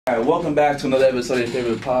All right, welcome back to another episode of your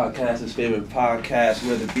favorite podcast. His favorite podcast,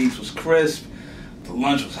 where the beef was crisp, the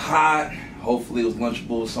lunch was hot. Hopefully, it was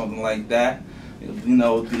Lunchable or something like that. You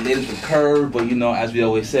know, the latest with curve, but you know, as we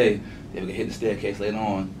always say, if we can hit the staircase later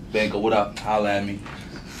on, Banco, what up? Holla at me.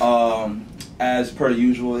 As per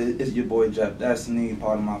usual, it's your boy Jeff Destiny,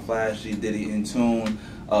 part of my Flashy Diddy in Tune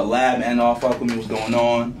lab and all fuck with me. What's going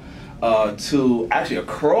on? To actually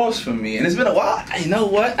across from me, and it's been a while. You know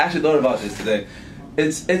what? I actually thought about this today.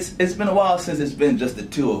 It's been a while since it's been just the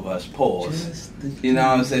two of us. Pause. You know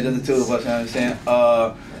what I'm saying? Just the two of us. You know what I'm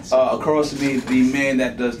saying? Across from me, the man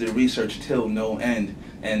that does the research till no end,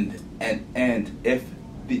 and if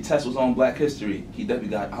the test was on Black History, he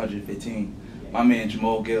definitely got 115. My man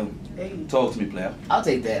Jamal Gill. Hey. Talk to me, player. I'll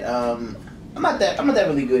take that. I'm not that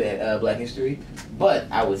really good at Black History, but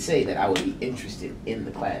I would say that I would be interested in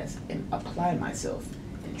the class and apply myself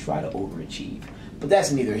and try to overachieve. But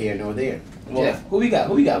that's neither here nor there. Well, Jeff, who we got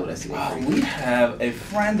with us today? We have a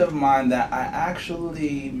friend of mine that I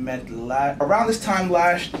actually met around this time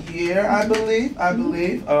last year, I believe.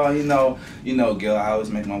 You know, Gil, I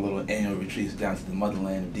always make my little annual retreats down to the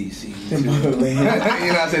motherland of DC. The motherland. You know what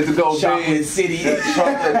I'm saying? To go Chocolate City.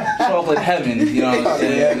 chocolate heaven. You know what I'm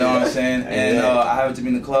saying? Yeah. You know what I'm saying? And I happened to be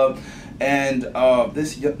in the club, and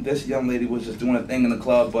this young lady was just doing a thing in the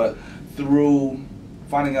club, but through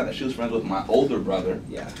finding out that she was friends with my older brother,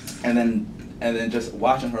 and then just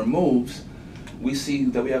watching her moves, we see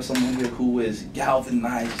that we have someone here who is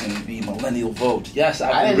galvanizing the millennial vote. Yes,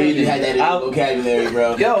 I didn't know you had that in your vocabulary,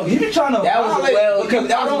 bro. Yo, you been trying to. That was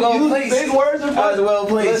well placed. Big words. That was well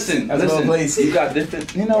placed. Listen. You got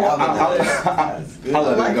different. You know, I'll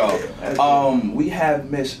let it go. We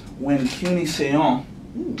have Miss Wen-Kuni Céant.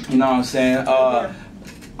 You know what I'm saying?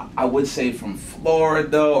 I would say from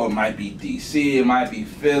Florida, or it might be DC, it might be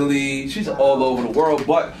Philly. She's all over the world,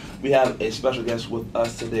 but we have a special guest with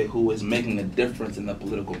us today who is making a difference in the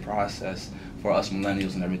political process for us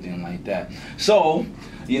millennials and everything like that. So,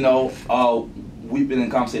 you know, we've been in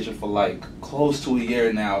conversation for like close to a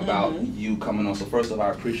year now about you coming on. So first of all, I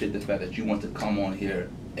appreciate the fact that you want to come on here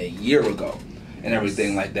a year ago and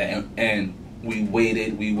everything like that. And we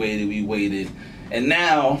waited, and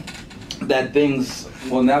now that things,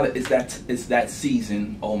 well, now that it's that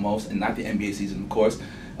season almost, and not the NBA season, of course.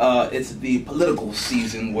 It's the political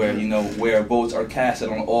season where, you know, where votes are casted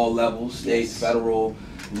on all levels, state, federal,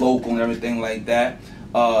 local, and everything like that.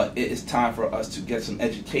 It is time for us to get some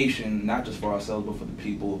education, not just for ourselves, but for the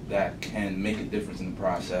people that can make a difference in the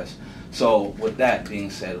process. So, with that being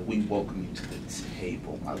said, we welcome you to the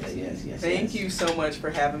table. Yes. Thank you so much for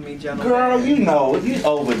having me, gentlemen. Girl, you know, you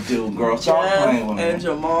overdue, girl. Stop playing with me. And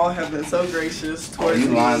Jamal have been so gracious towards me.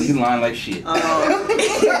 You lying like shit.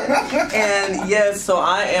 And yes, so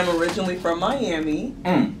I am originally from Miami.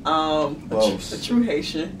 A true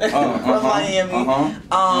Haitian from Miami.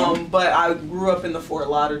 But I grew up in the Fort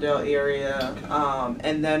Lauderdale area.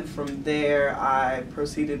 And then from there, I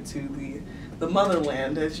proceeded to the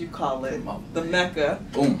motherland, as you call it, the Mecca,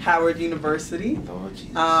 Howard University,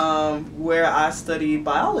 where I studied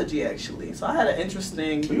biology, actually. So I had an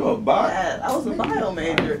interesting... You a bio? I was a bio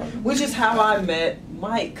major, which is how I met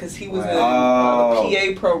Mike, because he was in the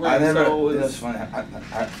PA program. That's funny.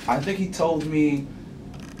 I think he told me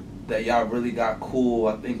that y'all really got cool,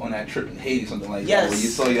 I think, on that trip in Haiti, something like that. Where you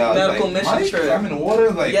saw y'all medical like, mission trip. I'm in the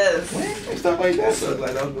water, like, yes, and stuff like that. So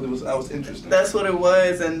like that was interesting. That's what it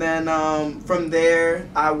was. And then from there,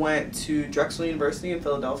 I went to Drexel University in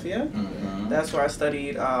Philadelphia. That's where I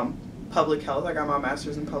studied public health. I got my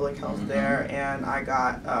master's in public health there, and I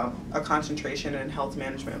got a concentration in health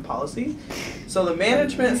management and policy. So the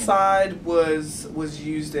management side was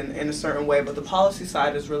used in a certain way, but the policy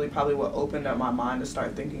side is really probably what opened up my mind to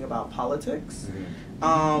start thinking about politics.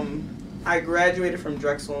 I graduated from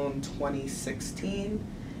Drexel in 2016.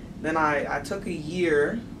 Then I took a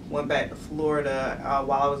year, went back to Florida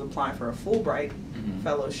while I was applying for a Fulbright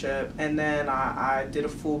fellowship, and then I did a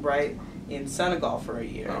Fulbright in Senegal for a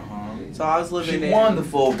year. So I was living in... She won the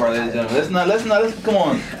Fulbright, ladies and gentlemen. Let's come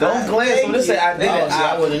on. Don't glance. Let's say I did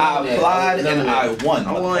it. I applied and I won.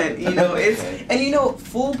 You know, it's... And you know,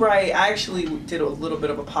 Fulbright, I actually did a little bit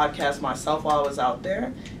of a podcast myself while I was out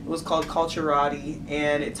there. It was called Culturati,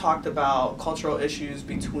 and it talked about cultural issues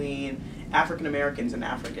between African Americans and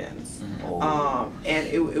Africans. And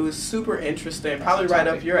it was super interesting, probably right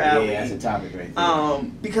up your alley. Yeah, that's a topic right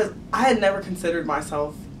there. Because I had never considered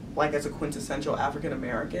myself like as a quintessential African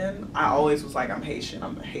American. I always was like, I'm Haitian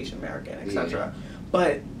American, etc.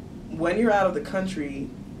 But when you're out of the country,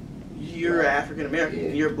 you're African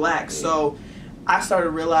American, you're black. So I started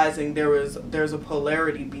realizing there's a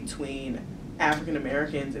polarity between African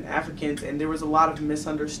Americans and Africans, and there was a lot of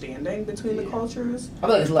misunderstanding between the cultures. I feel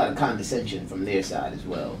like there's a lot of condescension from their side as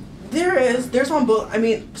well. There's on both. I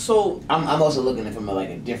mean, so I'm also looking at it from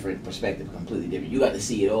a different perspective, completely different. You got to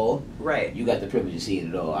see it all, right? You got the privilege of seeing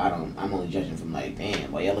it all. I'm only judging from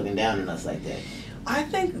damn, why y'all looking down on us like that? I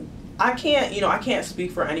think I can't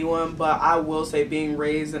speak for anyone, but I will say being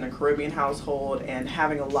raised in a Caribbean household and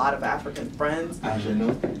having a lot of African friends. We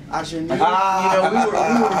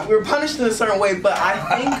were punished in a certain way, but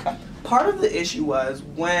I think part of the issue was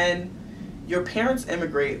when your parents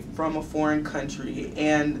immigrate from a foreign country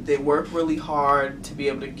and they work really hard to be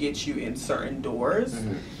able to get you in certain doors.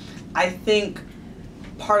 Mm-hmm. I think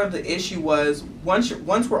part of the issue was once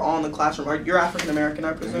we're all in the classroom, you're African American,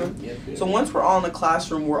 I presume. Mm-hmm. Yep. So once we're all in the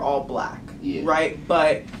classroom, we're all black, right?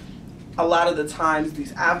 But a lot of the times,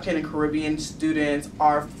 these African and Caribbean students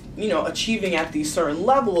are, achieving at these certain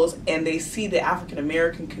levels, and they see the African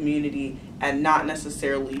American community and not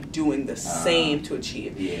necessarily doing the same to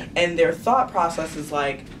achieve. Yeah. And their thought process is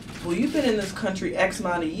like, well, you've been in this country X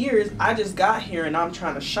amount of years. I just got here and I'm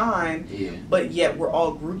trying to shine. Yeah. But yet we're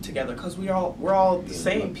all grouped together because we're all the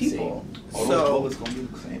same people. So it's gonna be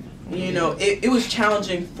the same. It was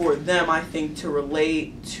challenging for them, I think, to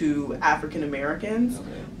relate to African Americans. Okay.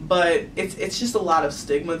 But it's just a lot of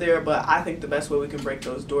stigma there. But I think the best way we can break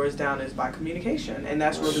those doors down is by communication, and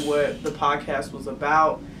that's really what the podcast was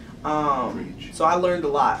about. So I learned a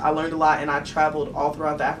lot. And I traveled all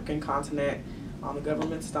throughout the African continent on the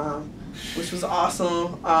government's dime, which was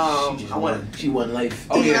awesome. She won life.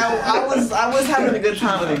 Oh yeah, I was having a good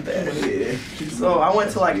time with it. Yeah. So I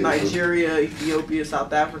went to Nigeria, Ethiopia,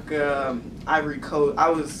 South Africa, Ivory Coast.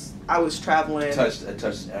 I was traveling.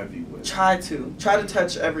 Touched everywhere. Try to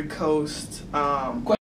touch every coast.